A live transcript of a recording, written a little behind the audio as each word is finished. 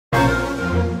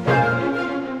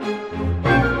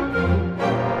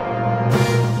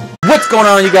going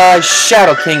on, you guys?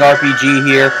 Shadow King RPG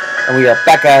here, and we are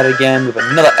back at it again with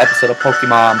another episode of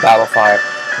Pokemon Battlefire.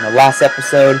 In the last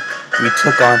episode, we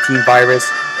took on Team Virus,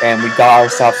 and we got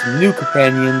ourselves some new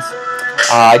companions.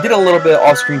 I did a little bit of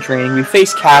off-screen training. We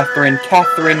faced Catherine.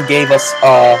 Catherine gave us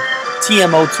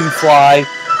TMO2 Fly,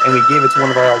 and we gave it to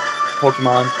one of our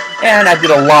Pokemon. And I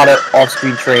did a lot of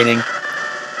off-screen training.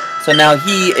 So now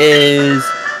he is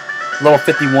level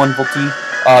 51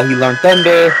 Volti. He learned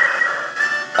Thunder.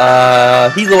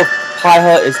 He's little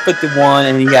Paiha is 51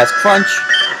 and he has Crunch.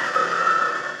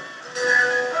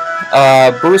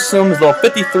 Bursum is level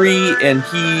 53 and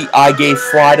I gave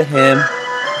Fly to him.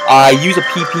 I use a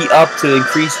PP up to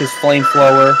increase his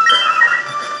Flamethrower.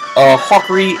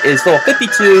 Hawkery is level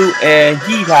 52 and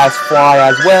he has Fly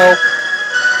as well.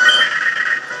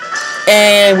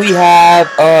 And we have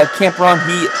Camperon.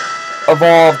 He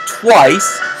evolved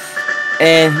twice.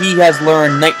 And he has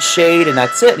learned Nightshade, and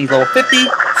that's it. He's level 50.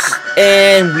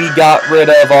 And we got rid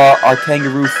of our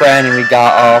kangaroo friend, and we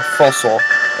got Fossil.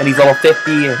 And he's level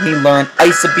 50, and he learned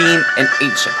Ice Beam and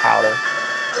Ancient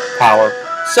Power.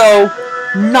 So,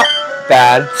 not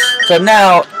bad. So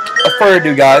now, without further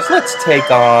ado, guys, let's take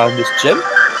on this gym.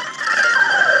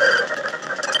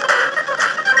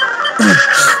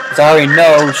 Because I already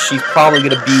know she's probably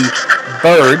going to be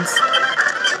birds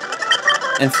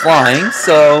and flying,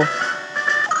 so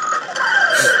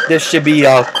this should be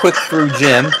a quick through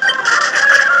gym.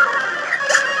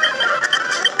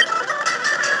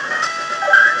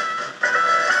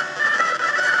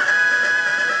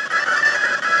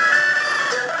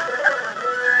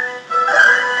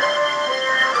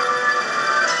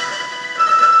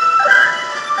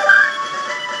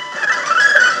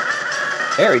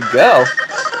 There we go.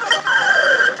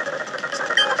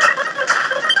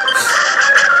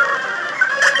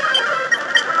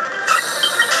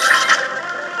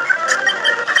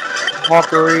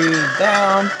 Hawkery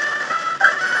down.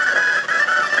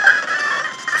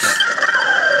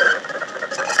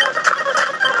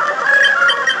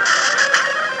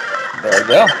 There we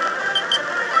go.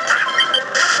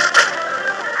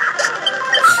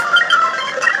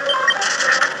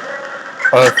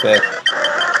 Perfect.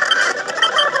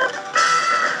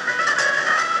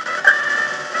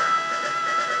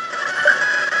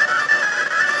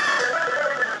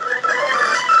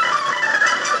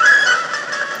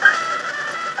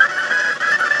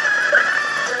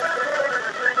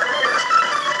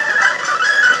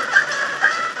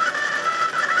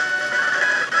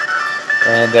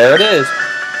 And there it is.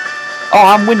 Oh,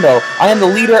 I'm Winona. I am the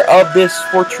leader of this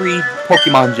 4-tree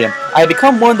Pokemon gym. I have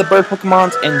become one of the bird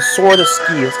Pokemons and soar the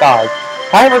sky.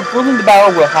 However, ruling the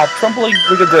battle will have trembling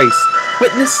with your grace.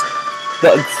 Witness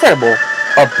the incredible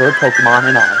of bird Pokemon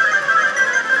and I.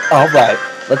 Alright,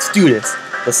 let's do this.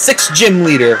 The 6th gym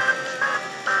leader.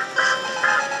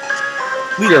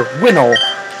 Winona.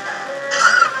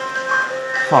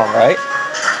 Alright.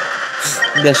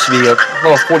 This should be a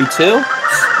level 42.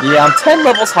 Yeah, I'm 10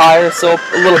 levels higher, so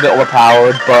a little bit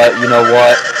overpowered, but you know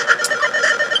what?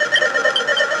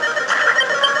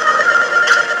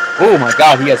 Oh my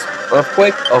god, he has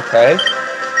Earthquake? Okay.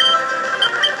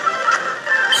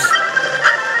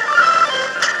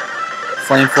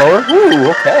 Flamethrower?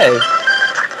 Ooh, okay.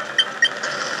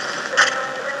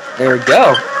 There we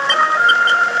go.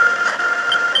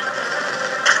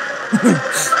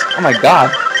 Oh my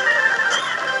god.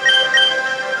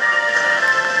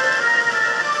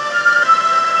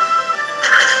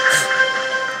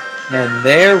 And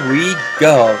there we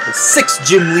go. The 6th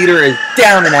gym leader is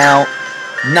down and out.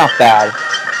 Not bad.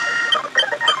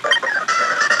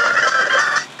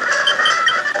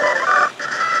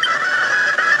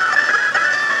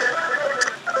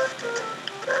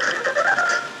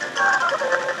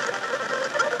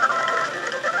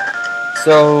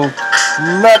 So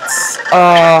let's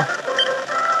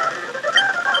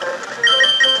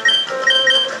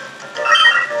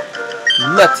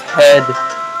head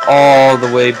all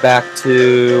the way back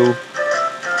to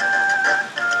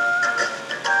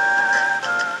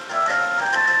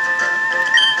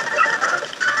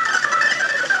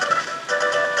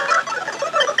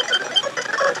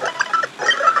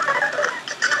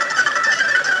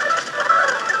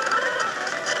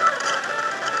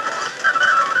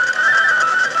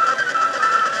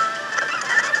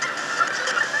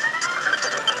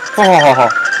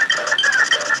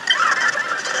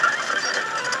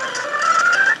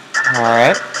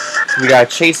Alright, we gotta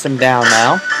chase him down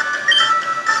now.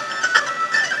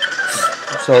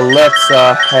 So let's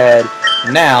head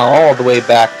now all the way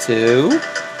back to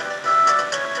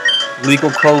Legal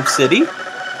Cove City.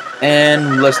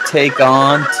 And let's take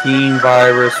on Team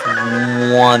Virus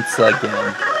once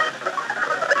again.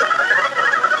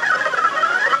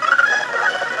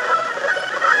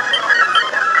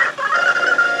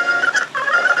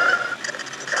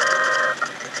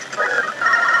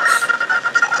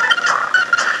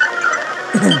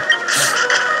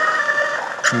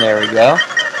 There we go.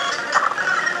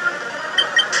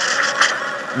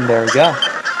 There we go.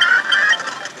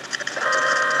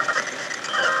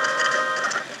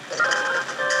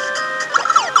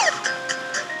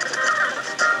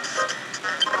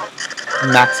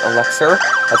 Max Elixir.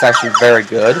 That's actually very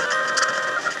good.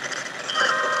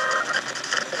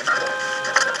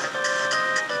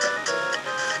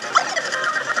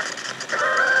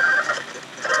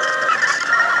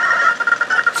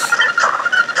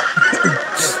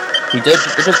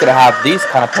 You're just gonna have these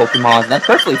kind of Pokemon, and that's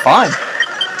perfectly fine.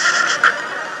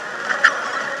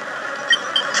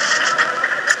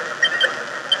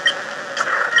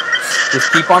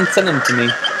 Just keep on sending them to me.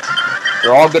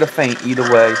 They're all gonna faint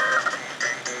either way.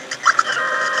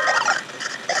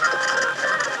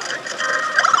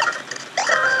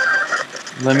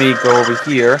 Let me go over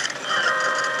here.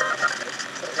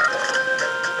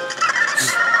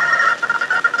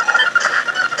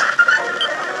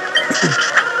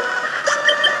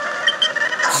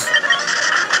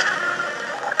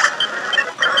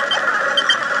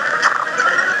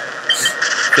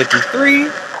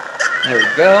 $53. There we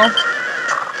go.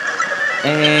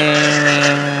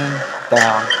 And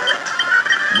down.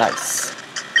 Nice.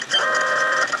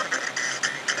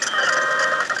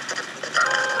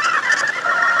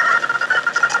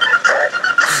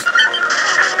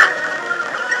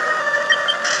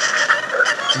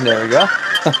 There we go.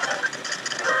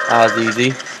 That was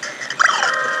easy.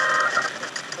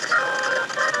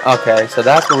 Okay, so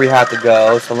that's where we have to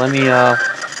go. So let me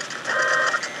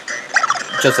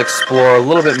just explore a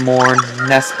little bit more.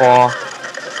 Nest Ball.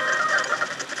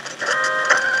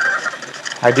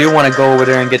 I do want to go over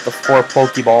there and get the 4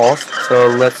 Pokeballs. So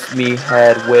let me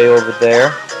head way over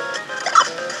there.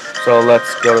 So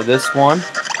let's go to this one.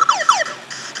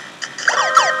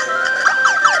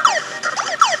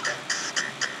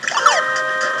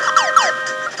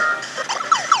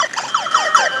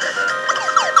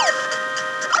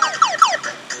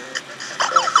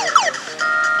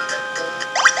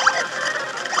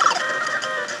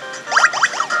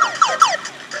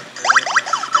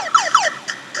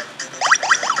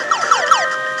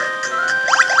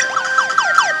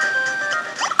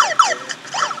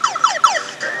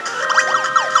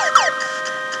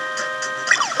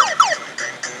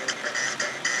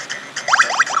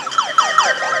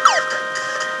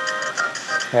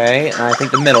 Okay, and I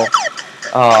think the middle.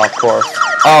 Oh, of course.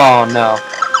 Oh, no.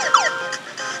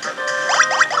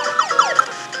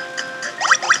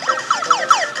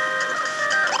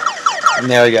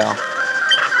 And there we go.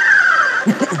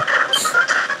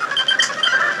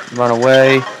 Run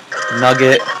away.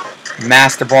 Nugget.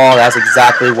 Master Ball. That's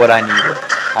exactly what I needed.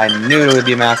 I knew there would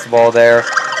be a Master Ball there.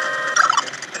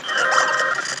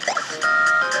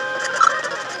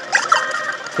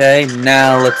 Okay,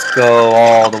 now let's go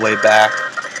all the way back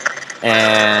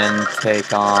and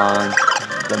take on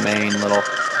the main little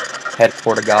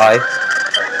headquarter guy.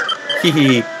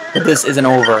 Hehe, but this isn't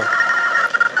over.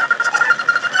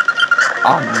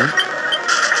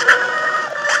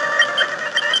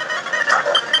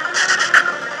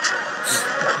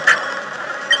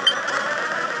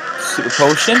 Super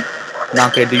Potion,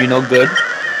 not gonna do you no good.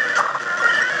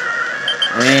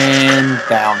 And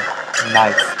down.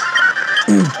 Nice.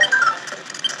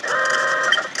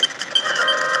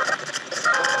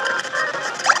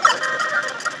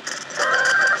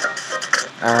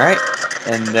 Alright,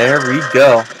 and there we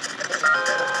go.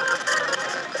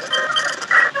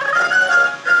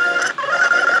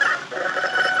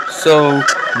 So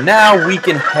now we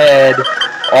can head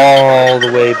all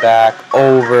the way back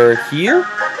over here,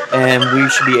 and we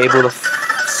should be able to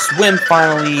swim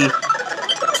finally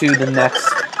to the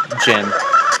next gym.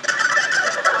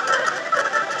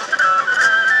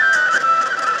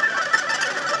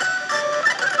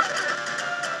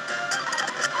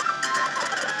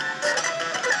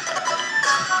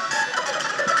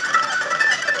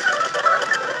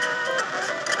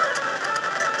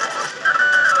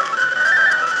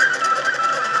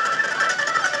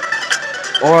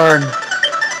 Or,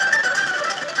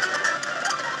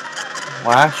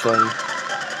 well, actually,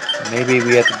 maybe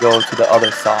we have to go to the other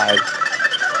side.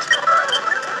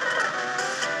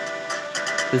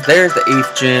 Because there's the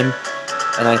 8th gym,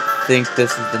 and I think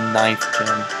this is the 9th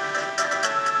gym.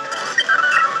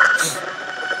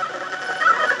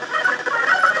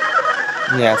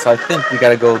 Yeah, so I think we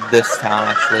gotta go this town,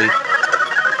 actually.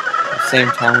 The same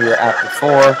town we were at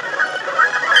before.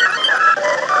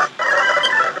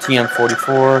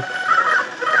 TM44.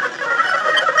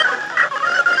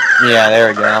 Yeah, there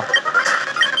we go.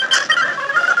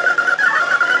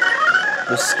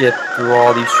 Just skip through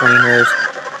all these trainers.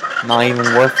 Not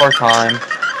even worth our time.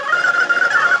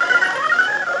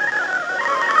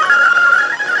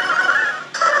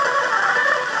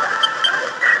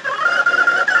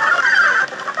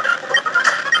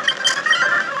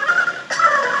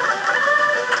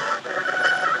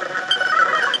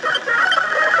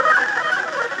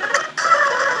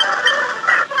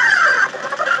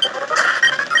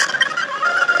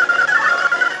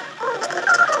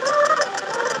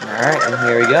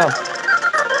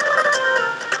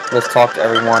 Let's talk to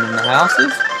everyone in the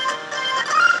houses.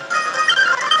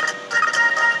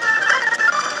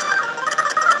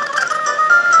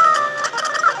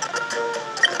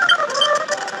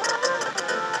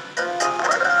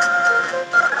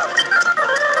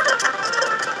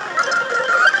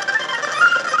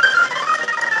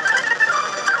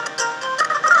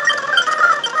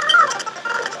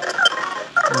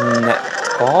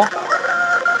 Netball.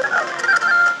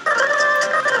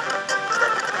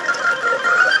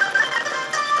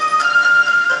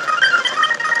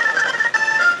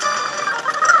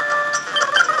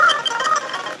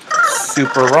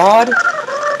 Super Rod.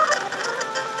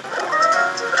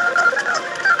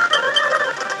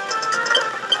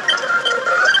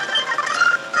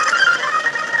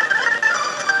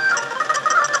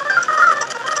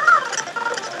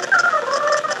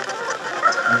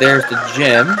 There's the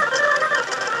gym.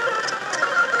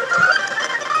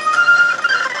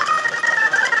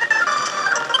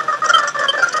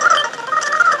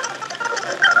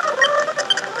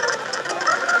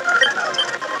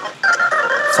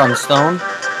 Sunstone.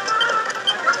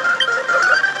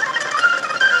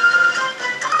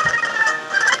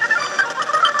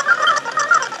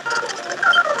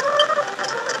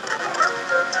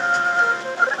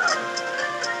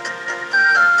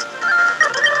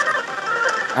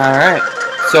 Alright,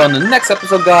 so in the next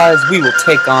episode, guys, we will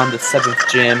take on the 7th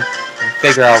gym and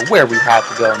figure out where we have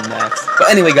to go next.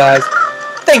 But anyway, guys,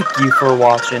 thank you for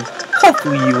watching.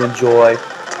 Hopefully you enjoy.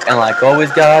 And like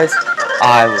always, guys,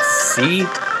 I will see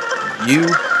you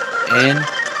in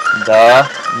the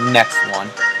next one.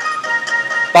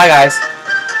 Bye, guys.